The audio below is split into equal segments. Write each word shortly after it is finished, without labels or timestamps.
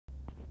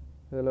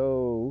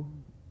Hello,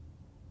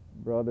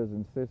 brothers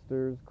and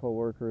sisters,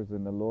 co-workers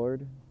in the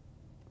Lord.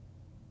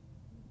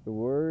 The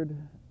word,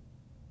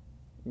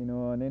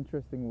 an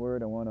interesting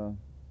word I want to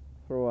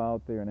throw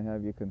out there and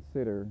have you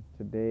consider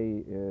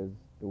today is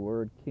the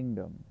word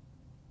kingdom,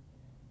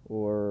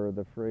 or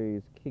the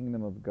phrase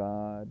kingdom of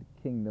God,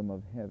 kingdom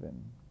of heaven.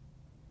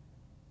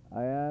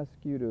 I ask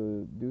you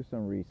to do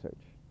some research.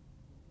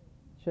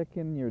 Check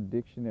in your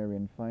dictionary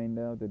and find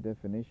out the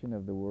definition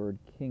of the word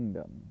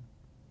kingdom.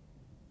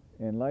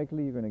 And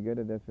likely you're going to get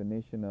a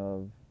definition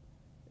of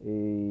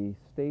a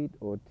state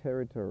or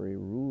territory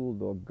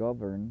ruled or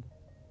governed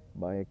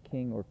by a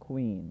king or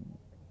queen.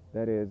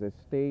 That is, a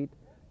state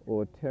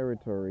or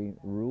territory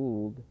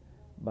ruled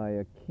by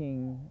a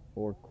king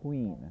or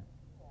queen.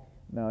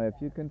 Now, if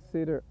you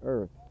consider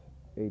Earth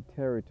a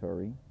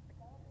territory,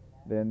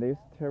 then this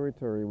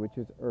territory, which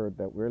is Earth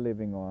that we're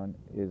living on,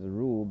 is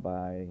ruled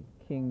by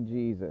King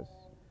Jesus,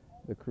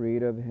 the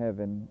creator of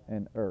heaven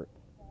and earth.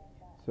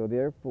 So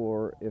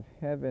therefore, if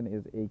heaven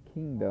is a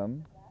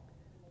kingdom,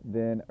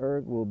 then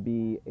earth will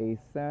be a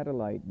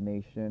satellite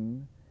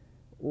nation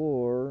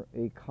or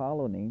a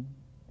colony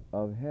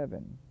of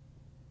heaven.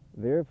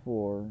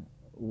 Therefore,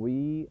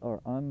 we are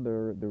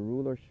under the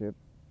rulership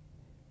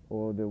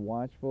or the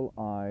watchful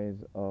eyes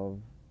of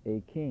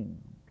a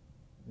king.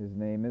 His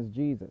name is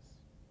Jesus.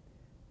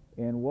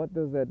 And what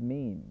does that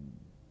mean?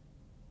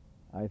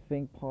 I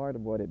think part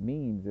of what it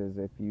means is,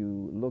 if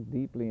you look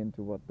deeply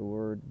into what the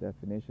word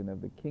definition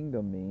of the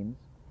kingdom means,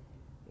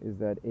 is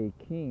that a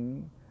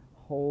king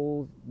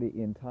holds the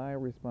entire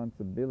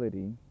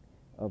responsibility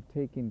of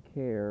taking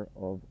care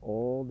of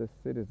all the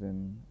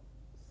citizens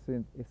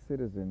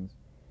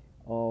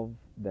of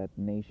that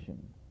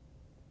nation.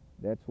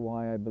 That's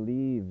why I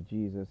believe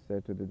Jesus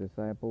said to the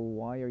disciple,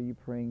 why are you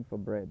praying for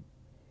bread?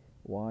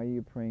 Why are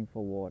you praying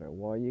for water?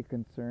 Why are you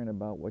concerned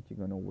about what you're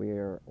going to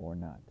wear or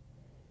not?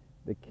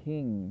 The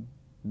king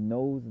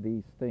knows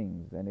these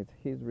things, and it's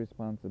his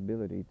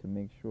responsibility to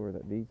make sure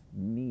that these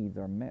needs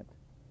are met.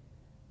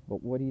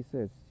 But what he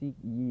says, seek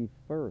ye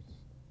first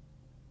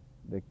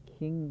the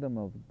kingdom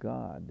of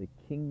God, the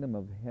kingdom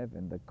of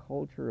heaven, the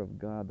culture of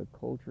God, the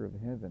culture of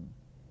heaven.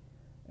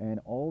 And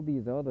all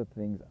these other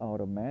things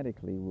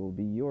automatically will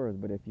be yours.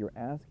 But if you're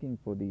asking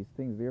for these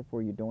things,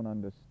 therefore you don't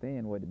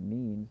understand what it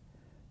means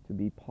to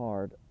be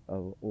part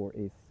of or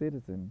a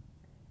citizen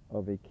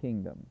of a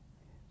kingdom.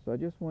 So I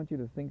just want you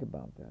to think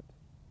about that.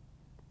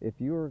 If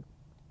you're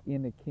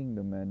in a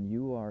kingdom and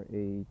you are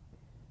a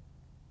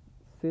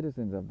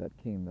citizen of that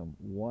kingdom,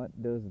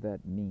 what does that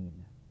mean?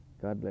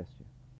 God bless you.